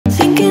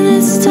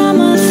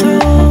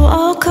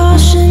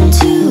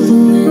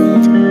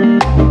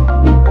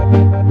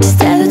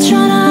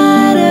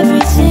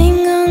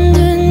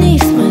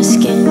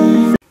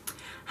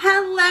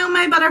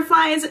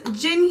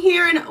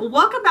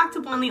welcome back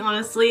to Blindly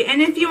Honestly,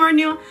 and if you are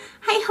new,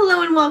 hi,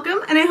 hello, and welcome,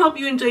 and I hope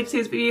you enjoyed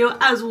today's video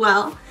as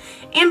well.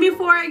 And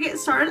before I get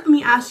started, let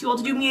me ask you all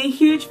to do me a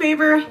huge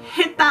favor,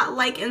 hit that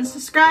like and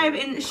subscribe,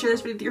 and share this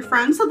video with your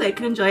friends so they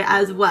can enjoy it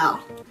as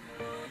well.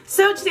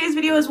 So today's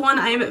video is one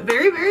I am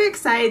very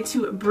excited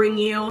to bring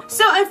you.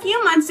 So a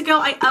few months ago,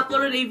 I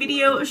uploaded a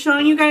video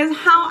showing you guys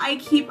how I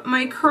keep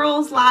my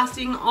curls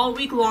lasting all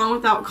week long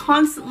without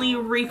constantly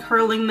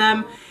recurling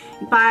them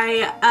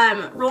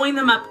by rolling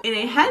them up in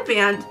a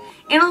headband.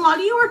 And a lot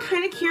of you were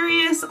kind of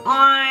curious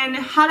on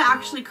how to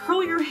actually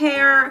curl your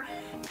hair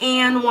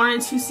and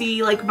wanted to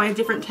see like my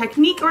different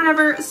technique or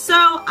whatever. So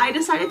I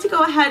decided to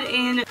go ahead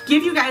and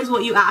give you guys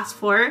what you asked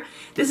for.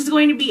 This is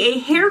going to be a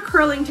hair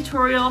curling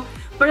tutorial,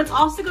 but it's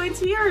also going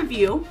to be a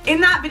review.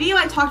 In that video,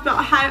 I talked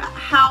about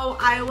how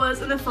I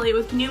was an affiliate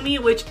with NuMe,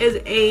 which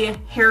is a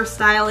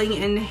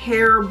hairstyling and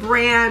hair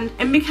brand.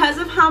 And because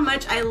of how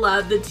much I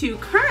love the two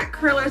current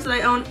curlers that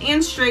I own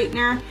and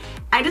straightener,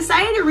 I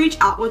decided to reach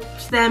out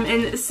with them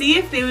and see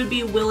if they would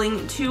be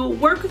willing to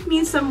work with me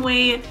in some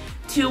way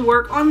to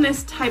work on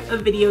this type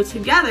of video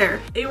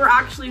together. They were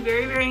actually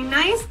very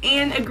nice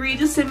and agreed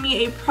to send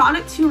me a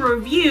product to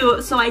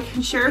review so I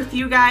can share with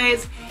you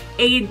guys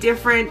a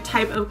different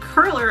type of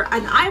curler.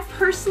 And I've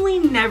personally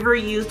never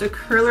used a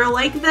curler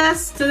like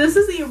this. So this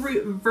is the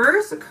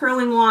reverse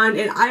curling wand,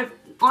 and I've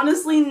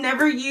honestly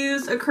never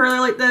used a curler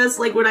like this.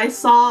 Like when I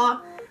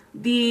saw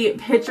the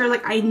picture,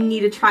 like I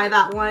need to try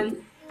that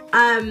one.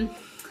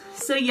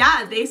 So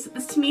yeah, they sent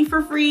this to me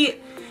for free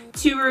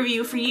to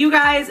review for you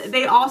guys.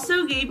 They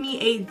also gave me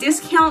a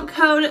discount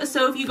code,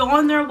 so if you go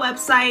on their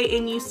website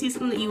and you see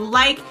something that you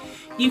like,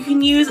 you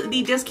can use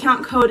the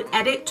discount code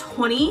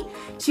EDIT20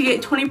 to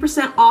get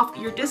 20% off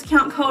your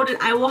discount code, and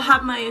I will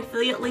have my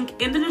affiliate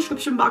link in the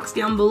description box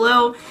down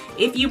below.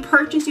 If you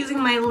purchase using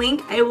my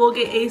link, I will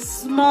get a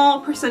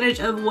small percentage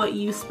of what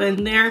you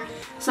spend there,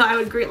 so I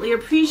would greatly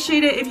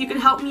appreciate it if you could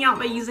help me out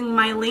by using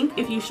my link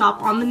if you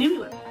shop on the NuMe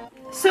website.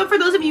 So for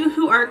those of you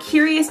who are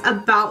curious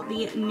about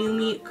the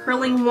NuMe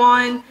curling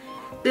wand,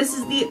 this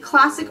is the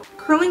classic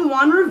curling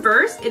wand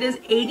reverse. It is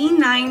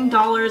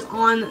 $89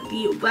 on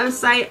the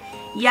website.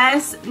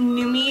 Yes,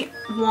 NuMe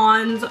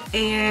wands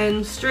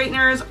and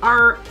straighteners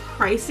are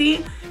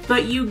pricey,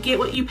 but you get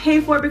what you pay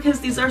for because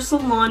these are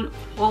salon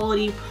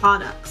quality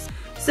products.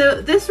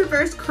 So this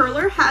reverse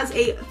curler has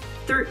a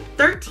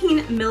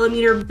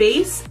 13mm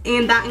base,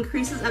 and that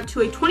increases up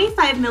to a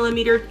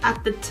 25mm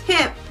at the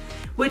tip,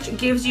 which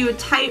gives you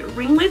tight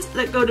ringlets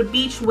that go to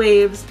beach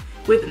waves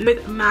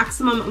with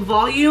maximum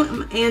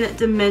volume and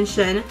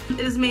dimension. It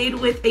is made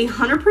with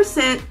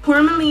 100%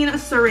 tourmaline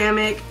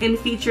ceramic and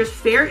features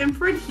fair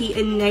infrared heat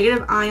and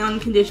negative ion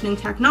conditioning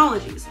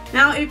technologies.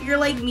 Now, if you're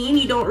like me and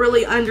you don't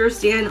really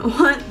understand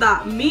what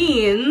that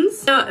means,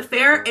 so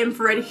fair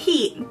infrared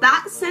heat,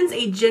 that sends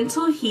a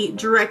gentle heat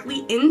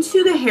directly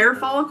into the hair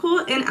follicle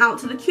and out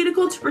to the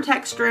cuticle to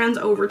protect strands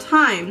over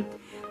time.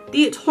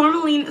 The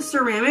tourmaline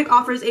ceramic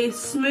offers a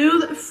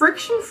smooth,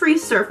 friction-free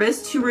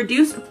surface to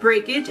reduce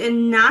breakage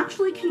and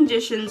naturally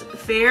conditions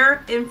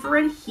fair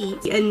infrared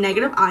heat and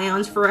negative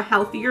ions for a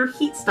healthier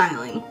heat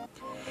styling.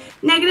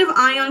 Negative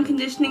ion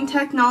conditioning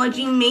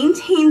technology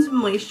maintains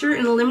moisture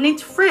and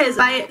eliminates frizz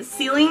by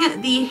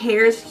sealing the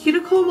hair's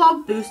cuticle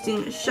while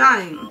boosting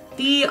shine.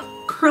 The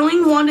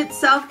curling wand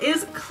itself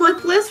is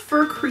clipless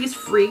for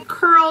crease-free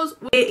curls.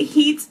 It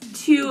heats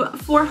to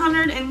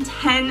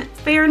 410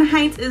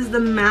 Fahrenheit is the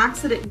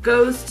max that it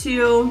goes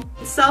to.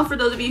 Itself, for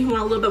those of you who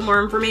want a little bit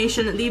more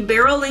information, the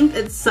barrel length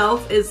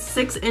itself is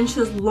 6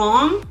 inches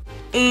long,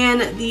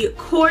 and the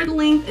cord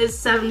length is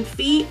 7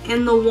 feet,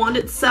 and the wand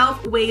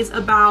itself weighs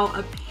about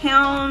 1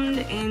 pound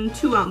and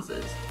 2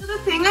 ounces. So the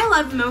thing I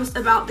love most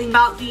about the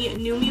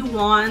NuMe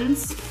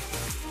wands,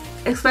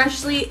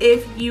 especially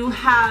if you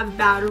have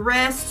bad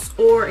wrists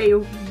or a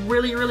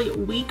really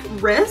weak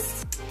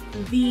wrist,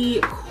 the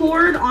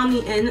cord on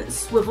the end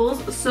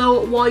swivels,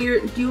 so while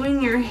you're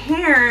doing your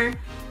hair,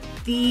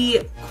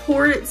 the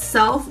cord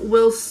itself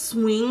will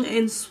swing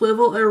and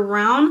swivel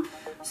around,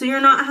 so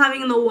you're not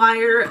having the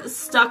wire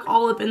stuck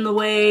all up in the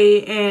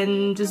way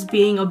and just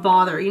being a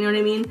bother, you know what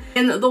I mean?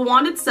 And the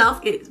wand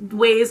itself, it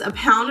weighs 1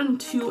 pound and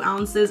 2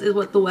 ounces is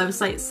what the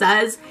website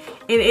says,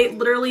 and it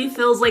literally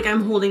feels like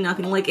I'm holding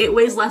nothing. Like, it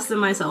weighs less than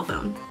my cell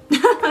phone.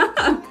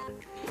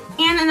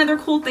 And another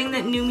cool thing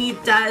that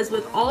NuMe does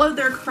with all of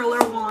their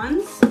curler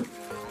wands,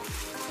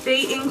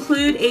 they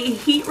include a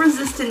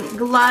heat-resistant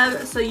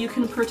glove so you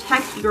can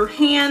protect your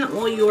hand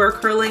while you are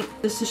curling.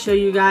 Just to show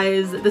you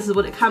guys, this is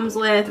what it comes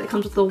with. It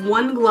comes with the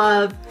one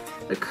glove,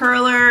 the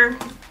curler,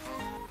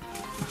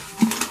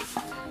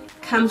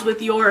 comes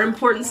with your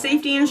important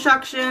safety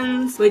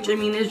instructions, which I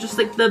mean is just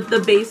like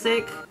the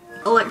basic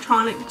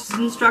electronic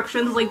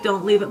instructions, like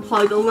don't leave it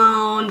plugged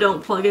alone,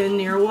 don't plug it in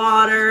near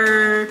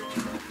water,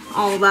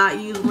 all that,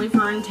 used only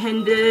for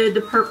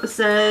intended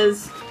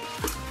purposes.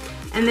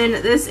 And then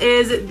this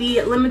is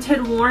the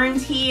limited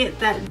warranty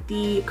that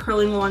the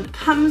curling wand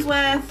comes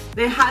with.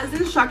 It has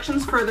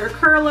instructions for their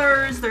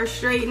curlers, their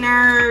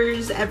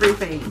straighteners,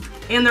 everything.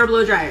 And their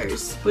blow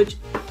dryers, which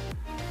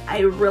I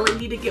really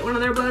need to get one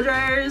of their blow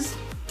dryers.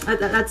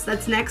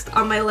 That's next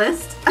on my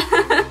list.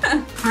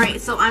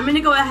 Alright, so I'm gonna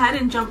go ahead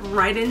and jump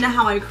right into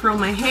how I curl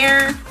my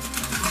hair.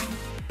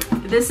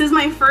 This is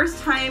my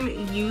first time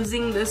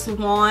using this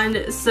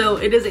wand, so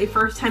it is a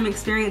first time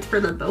experience for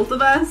the both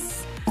of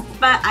us.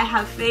 But I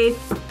have faith.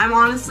 I'm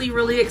honestly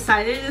really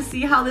excited to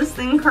see how this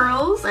thing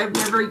curls. I've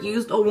never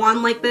used a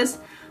wand like this.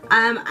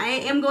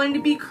 I am going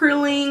to be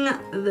curling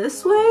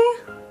this way.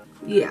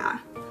 Yeah,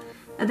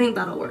 I think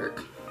that'll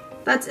work.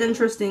 That's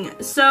interesting.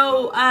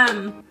 So,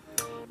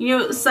 you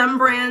know, some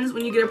brands,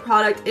 when you get a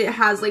product, it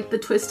has like the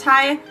twist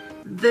tie.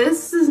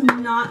 This does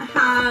not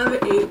have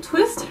a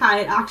twist tie.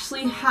 It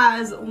actually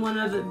has one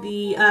of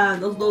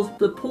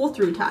the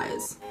pull-through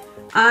ties.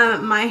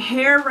 My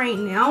hair right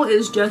now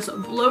is just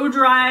blow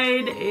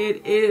dried.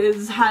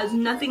 It has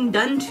nothing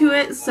done to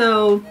it,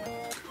 so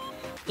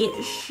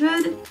it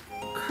should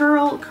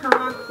curl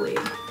correctly.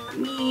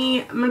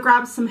 I'm gonna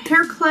grab some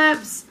hair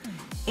clips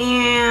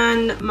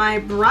and my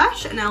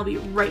brush, and I'll be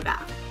right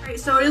back. Alright,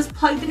 so it is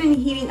plugged in and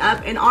heating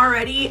up, and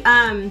already,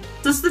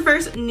 this is the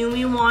first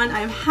NuMe wand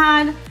I've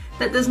had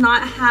that does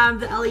not have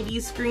the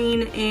LED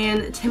screen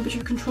and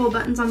temperature control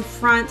buttons on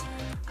front.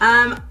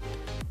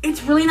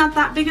 It's really not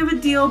that big of a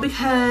deal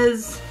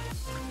because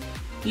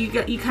you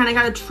kind of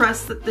gotta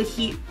trust that the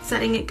heat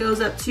setting it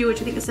goes up to,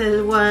 which I think it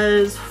said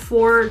was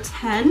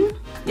 410.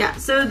 Yeah,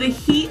 so the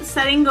heat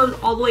setting goes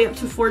all the way up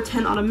to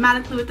 410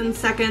 automatically within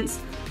seconds.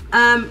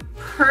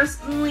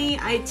 Personally,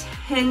 I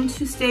tend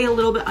to stay a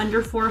little bit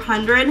under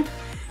 400,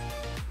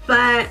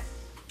 but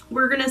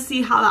we're gonna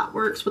see how that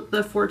works with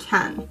the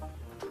 410.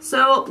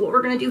 So what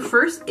we're gonna do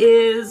first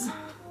is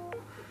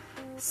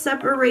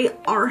separate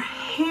our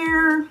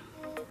hair.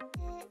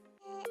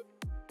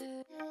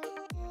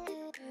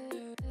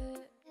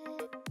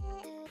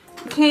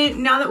 Okay,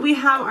 now that we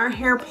have our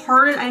hair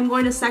parted, I'm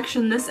going to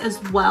section this as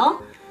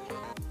well.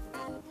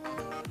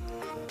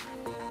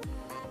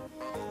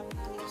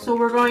 So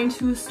we're going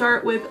to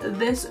start with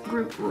this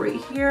group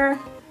right here.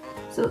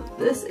 So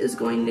this is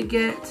going to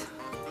get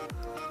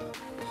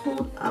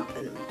pulled up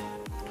and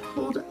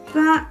pulled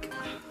back.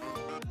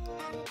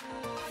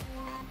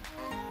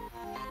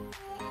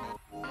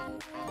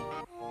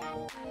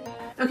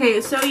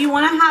 Okay, so you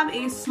want to have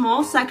a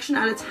small section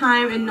at a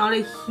time and not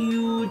a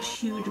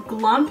huge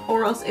glump,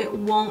 or else it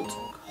won't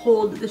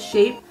hold the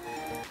shape.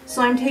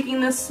 So I'm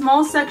taking this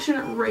small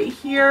section right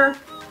here,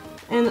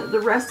 and the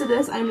rest of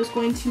this I'm just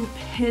going to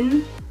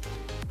pin.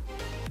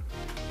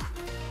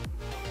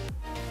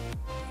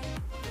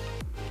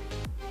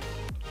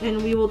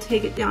 And we will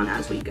take it down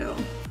as we go.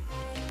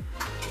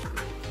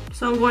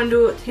 So I'm going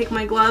to take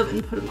my glove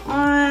and put them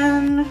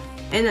on.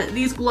 And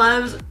these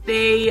gloves,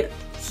 they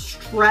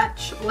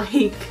stretch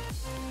like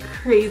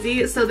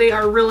crazy, so they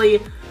are really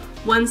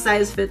one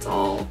size fits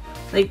all.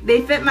 Like,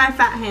 they fit my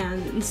fat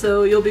hand, and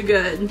so you'll be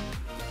good.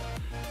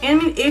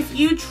 And if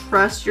you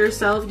trust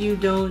yourself, you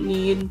don't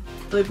need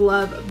the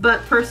glove,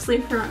 but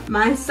personally for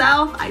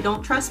myself, I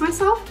don't trust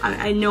myself.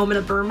 I know I'm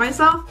gonna burn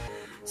myself,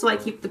 so I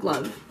keep the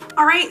glove.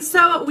 Alright,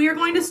 so we are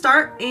going to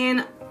start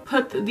and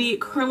put the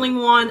curling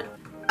wand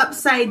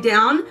upside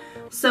down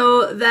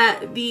so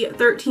that the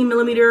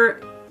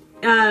 13mm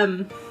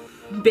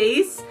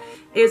base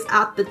is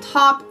at the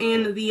top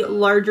and the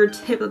larger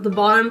tip at the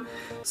bottom,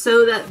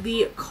 so that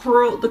the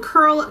curl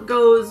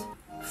goes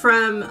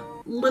from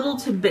little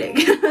to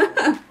big.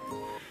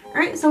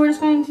 Alright, so we're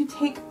just going to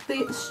take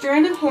the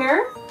strand of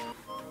hair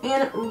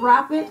and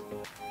wrap it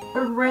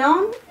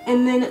around,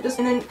 and then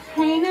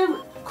kind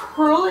of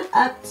curl it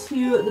up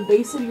to the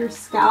base of your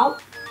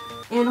scalp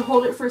and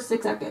hold it for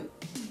 6 seconds.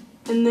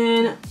 And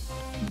then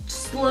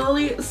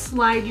slowly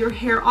slide your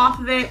hair off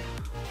of it.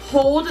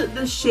 Hold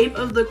the shape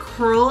of the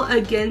curl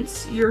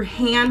against your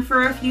hand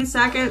for a few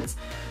seconds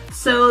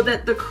so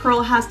that the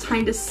curl has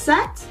time to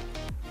set,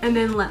 and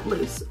then let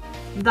loose.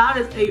 That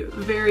is a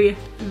very,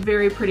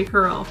 very pretty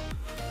curl.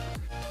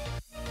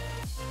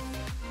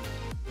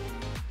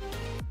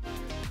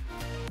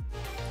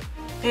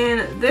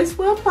 And this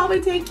will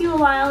probably take you a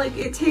while. Like,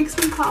 it takes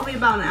me probably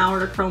about an hour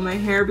to curl my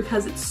hair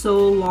because it's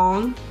so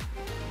long.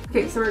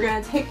 Okay, so we're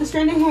gonna take the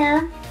strand of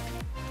hair,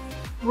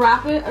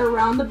 wrap it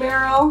around the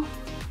barrel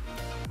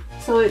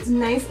so it's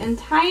nice and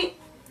tight.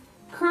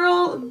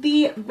 Curl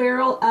the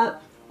barrel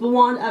up, the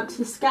wand up to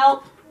the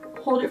scalp,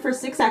 hold it for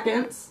 6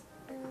 seconds.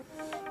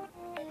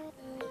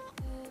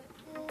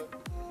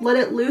 Let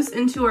it loose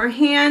into our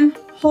hand,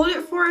 hold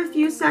it for a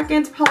few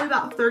seconds, probably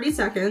about 30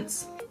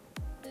 seconds.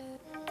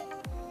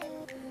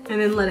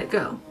 And then let it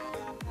go.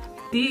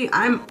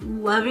 I'm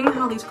loving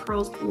how these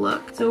curls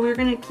look. So we're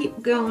gonna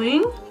keep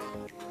going.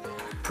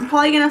 I'm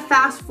probably gonna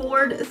fast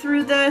forward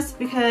through this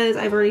because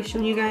I've already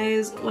shown you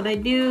guys what I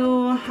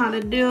do, how to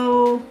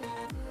do,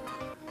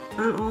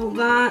 and all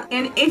that.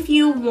 And if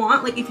you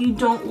want, like, if you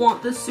don't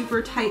want the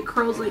super tight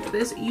curls like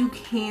this, you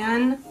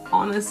can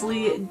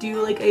honestly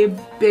do like a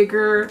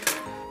bigger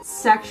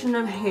section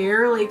of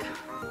hair. Like,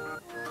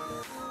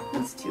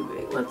 that's too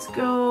big. Let's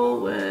go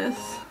with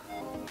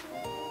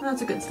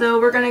That's a good. So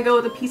we're gonna go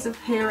with a piece of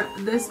hair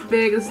this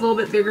big. It's a little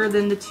bit bigger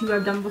than the two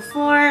I've done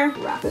before.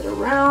 Wrap it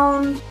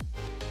around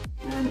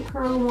and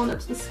curl one up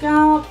to the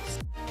scalp.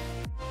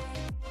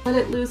 Let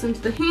it loose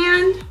into the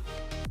hand.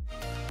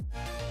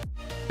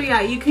 So yeah,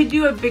 you could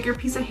do a bigger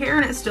piece of hair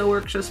and it still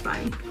works just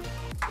fine.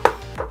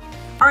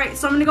 Alright,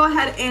 so I'm gonna go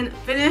ahead and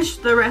finish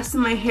the rest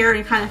of my hair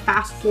and kind of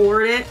fast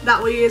forward it.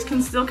 That way you guys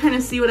can still kind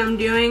of see what I'm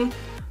doing,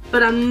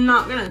 but I'm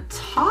not gonna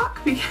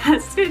talk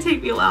because it's gonna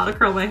take me a while to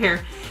curl my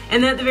hair.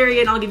 And then at the very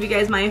end, I'll give you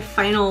guys my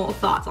final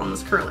thoughts on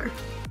this curler.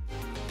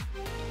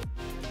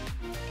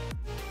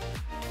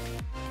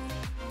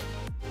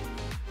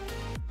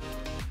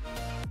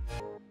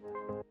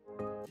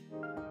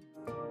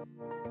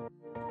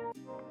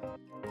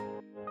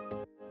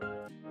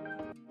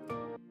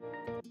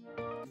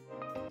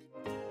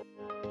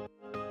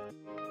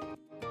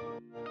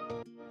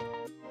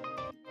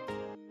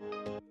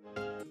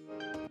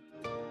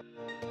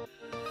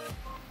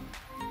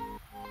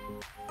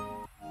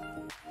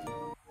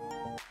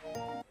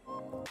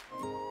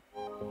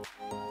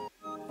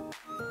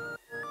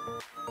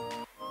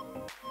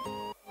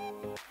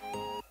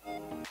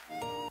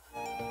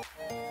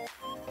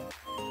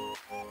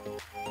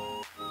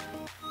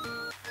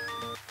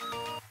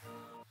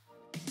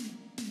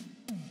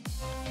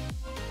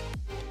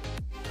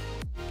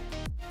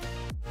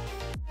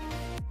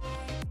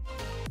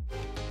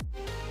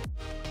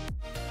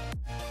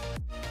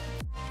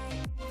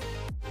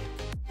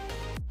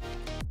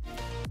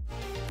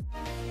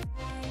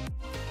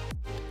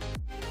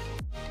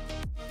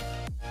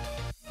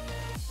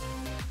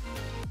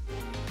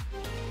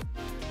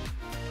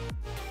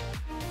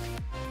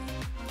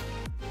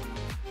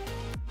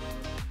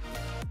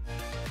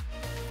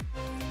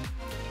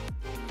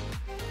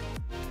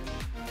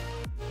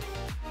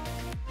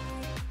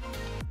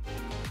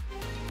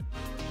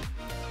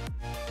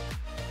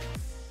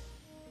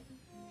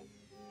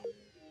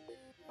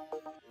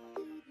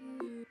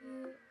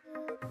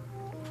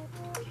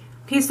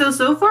 Okay,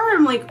 so far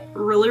I'm like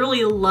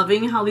really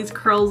loving how these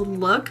curls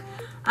look.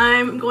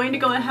 I'm going to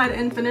go ahead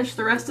and finish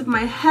the rest of my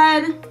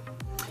head,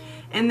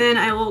 and then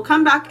I will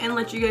come back and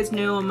let you guys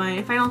know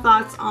my final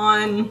thoughts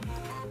on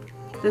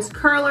this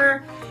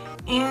curler,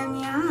 and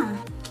yeah.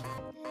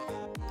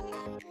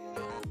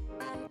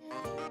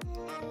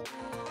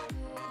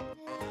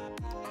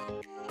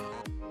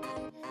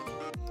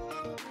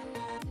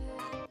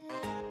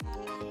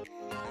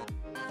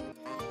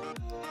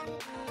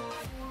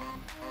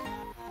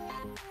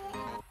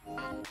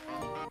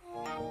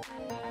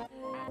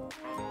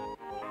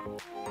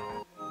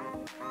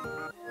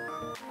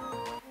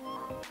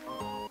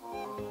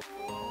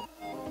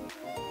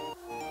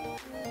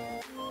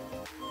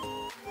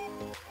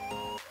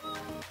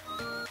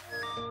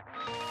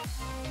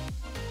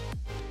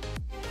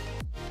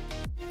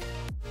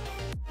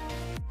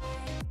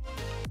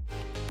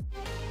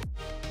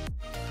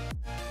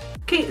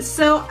 Okay,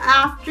 so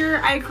after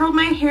I curled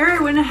my hair,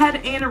 I went ahead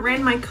and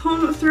ran my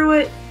comb through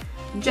it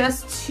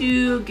just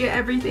to get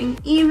everything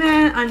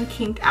even,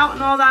 unkinked out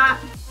and all that.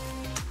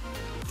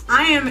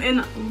 I am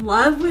in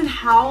love with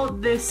how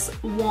this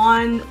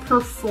wand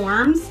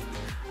performs.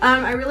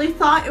 I really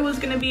thought it was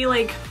gonna be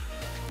like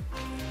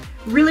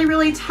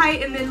really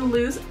tight and then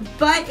loose,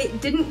 but it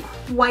didn't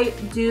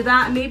quite do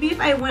that. Maybe if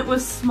I went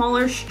with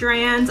smaller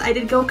strands, I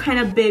did go kind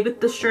of big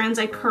with the strands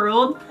I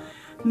curled,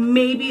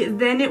 maybe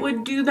then it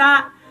would do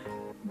that.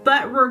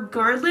 But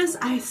regardless,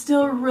 I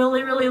still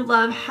really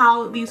love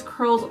how these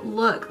curls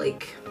look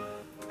like.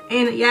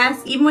 And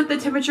yes, even with the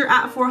temperature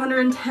at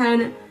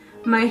 410,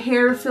 my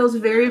hair feels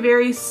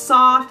very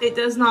soft. It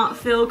does not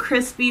feel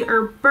crispy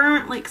or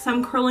burnt like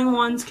some curling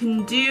wands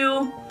can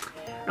do,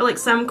 or like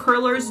some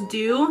curlers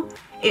do.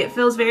 It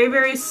feels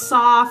very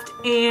soft,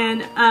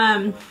 and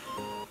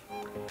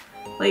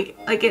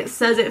like it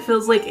says, it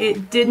feels like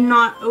it did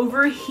not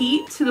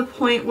overheat to the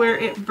point where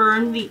it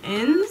burned the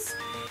ends,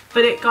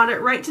 but it got it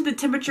right to the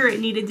temperature it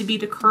needed to be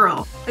to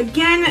curl.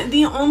 Again,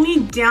 the only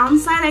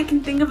downside I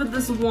can think of with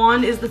this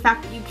wand is the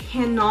fact that you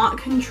cannot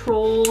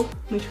control,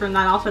 let me turn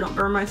that off so I don't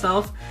burn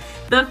myself,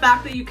 the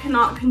fact that you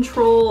cannot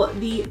control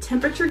the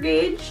temperature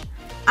gauge.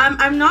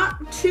 I'm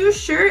not too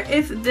sure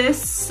if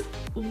this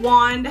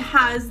wand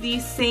has the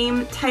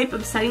same type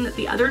of setting that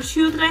the other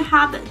two that I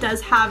have that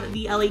does have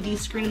the LED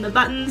screen and the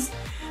buttons,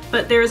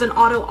 but there's an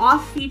auto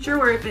off feature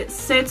where if it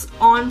sits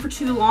on for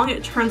too long,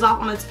 it turns off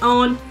on its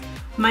own.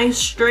 My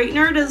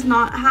straightener does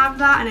not have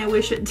that, and I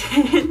wish it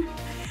did.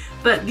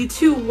 But the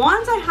two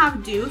wands I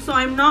have do, so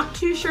I'm not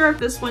too sure if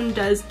this one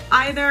does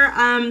either.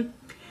 I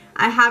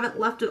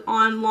haven't left it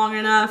on long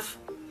enough.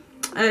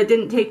 It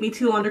didn't take me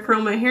too long to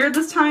curl my hair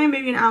this time,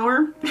 maybe an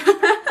hour.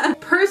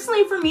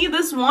 Personally, for me,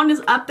 this wand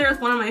is up there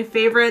with one of my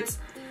favorites.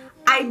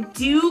 I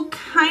do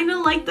kind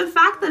of like the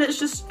fact that it's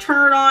just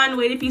turn it on,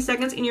 wait a few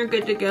seconds, and you're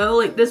good to go.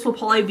 Like, this will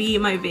probably be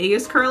my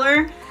Vegas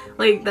curler.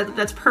 Like,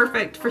 that's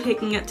perfect for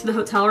taking it to the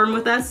hotel room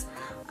with us.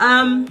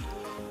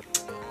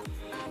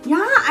 Yeah,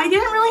 I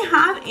didn't really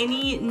have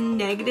any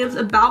negatives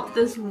about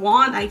this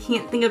wand. I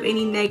can't think of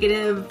any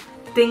negative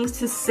things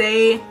to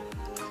say.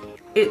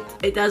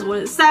 it does what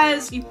it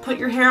says. You put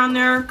your hair on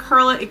there,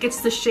 curl it, it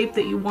gets the shape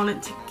that you want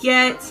it to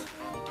get.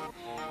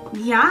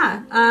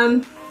 Yeah,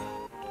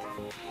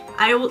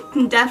 I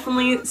can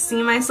definitely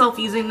see myself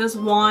using this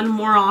wand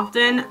more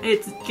often.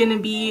 It's gonna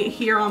be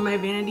here on my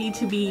vanity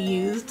to be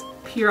used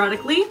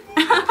periodically.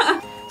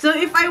 So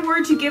if I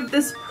were to give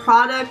this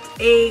product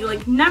a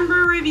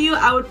number review,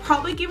 I would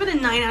probably give it a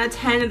 9 out of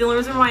 10. And the only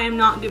reason why I'm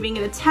not giving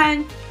it a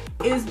 10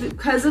 is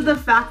because of the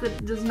fact that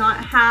it does not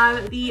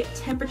have the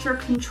temperature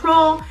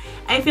control.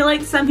 I feel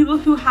like some people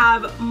who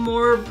have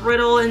more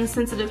brittle and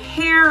sensitive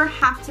hair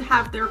have to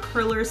have their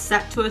curlers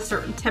set to a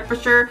certain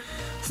temperature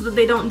so that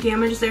they don't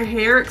damage their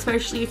hair,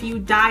 especially if you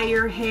dye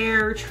your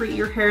hair, treat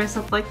your hair and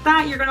stuff like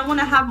that. You're gonna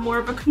wanna have more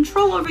of a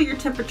control over your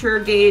temperature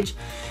gauge.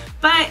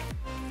 But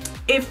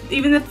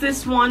even if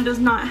this wand does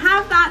not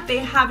have that, they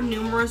have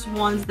numerous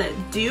ones that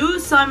do.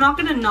 So I'm not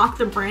gonna knock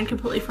the brand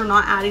completely for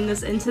not adding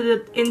this into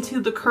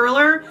the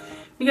curler,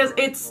 because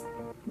it's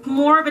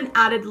more of an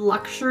added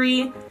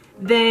luxury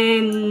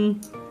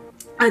than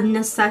a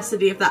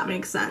necessity, if that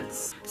makes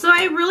sense. So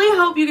I really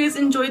hope you guys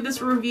enjoyed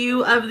this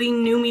review of the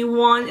NuMe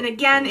wand. And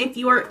again, if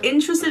you are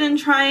interested in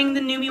trying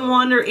the NuMe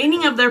wand or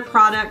any of their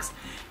products,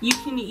 you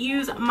can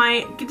use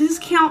my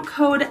discount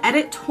code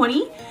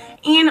EDIT20.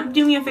 And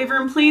do me a favor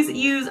and please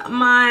use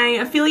my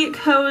affiliate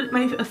code,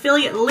 my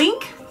affiliate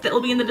link that will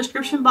be in the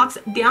description box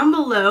down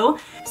below.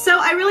 So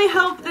I really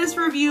hope this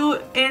review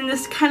and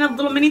this kind of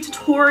little mini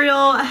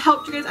tutorial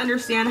helped you guys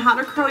understand how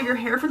to curl your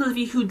hair for those of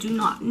you who do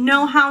not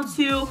know how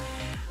to.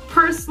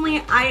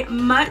 Personally, I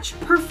much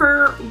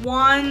prefer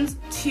wands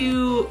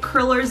to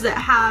curlers that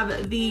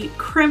have the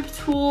crimp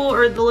tool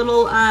or the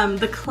little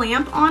the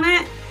clamp on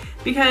it,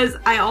 because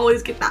I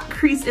always get that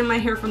crease in my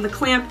hair from the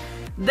clamp.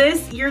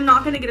 This, you're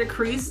not gonna get a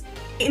crease.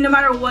 No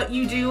matter what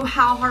you do,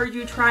 how hard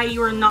you try,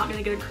 you are not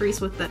gonna get a crease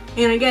with it.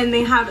 And again,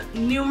 they have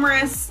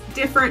numerous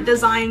different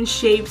design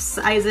shapes,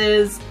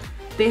 sizes.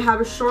 They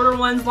have shorter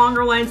ones,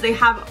 longer ones. They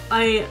have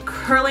a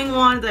curling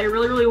wand that I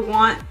really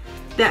want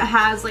that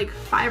has like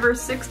 5 or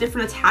 6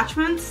 different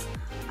attachments.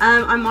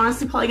 I'm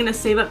honestly probably gonna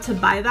save up to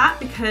buy that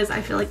because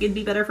I feel like it'd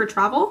be better for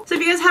travel. So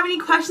if you guys have any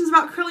questions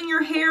about curling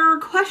your hair or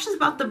questions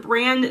about the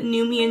brand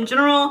NuMe in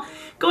general,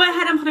 go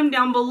ahead and put them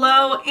down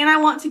below. And I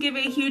want to give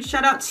a huge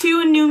shout out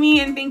to NuMe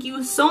and thank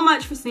you so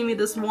much for sending me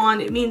this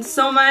wand. It means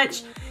so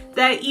much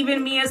that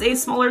even me as a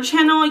smaller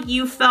channel,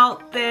 you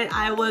felt that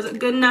I was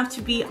good enough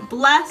to be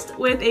blessed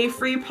with a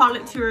free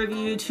product to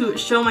review to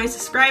show my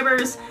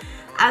subscribers.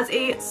 As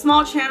a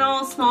small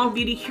channel, small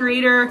beauty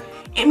creator,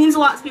 it means a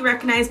lot to be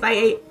recognized by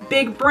a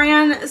big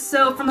brand.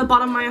 So from the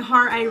bottom of my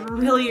heart, I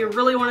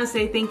really want to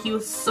say thank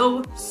you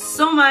so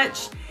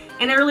much.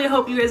 And I really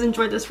hope you guys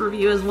enjoyed this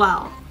review as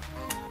well.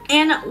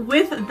 And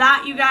with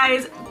that, you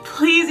guys,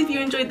 please, if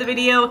you enjoyed the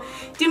video,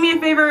 do me a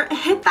favor,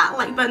 hit that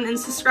like button and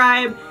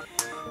subscribe.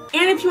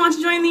 And if you want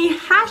to join the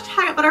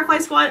hashtag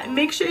ButterflySquad,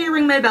 make sure you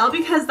ring my bell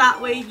because that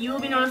way you will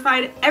be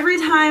notified every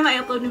time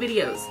I upload new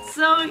videos.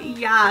 So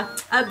yeah,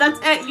 that's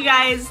it, you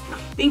guys.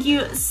 Thank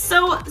you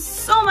so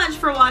much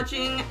for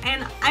watching,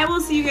 and I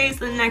will see you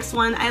guys in the next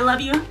one. I love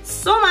you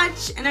so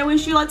much, and I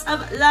wish you lots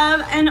of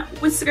love and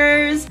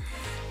whiskers.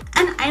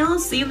 And I will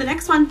see you in the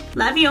next one.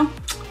 Love you.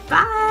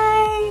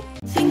 Bye.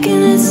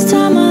 Thinking it's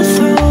time I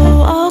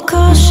throw all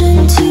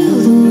caution to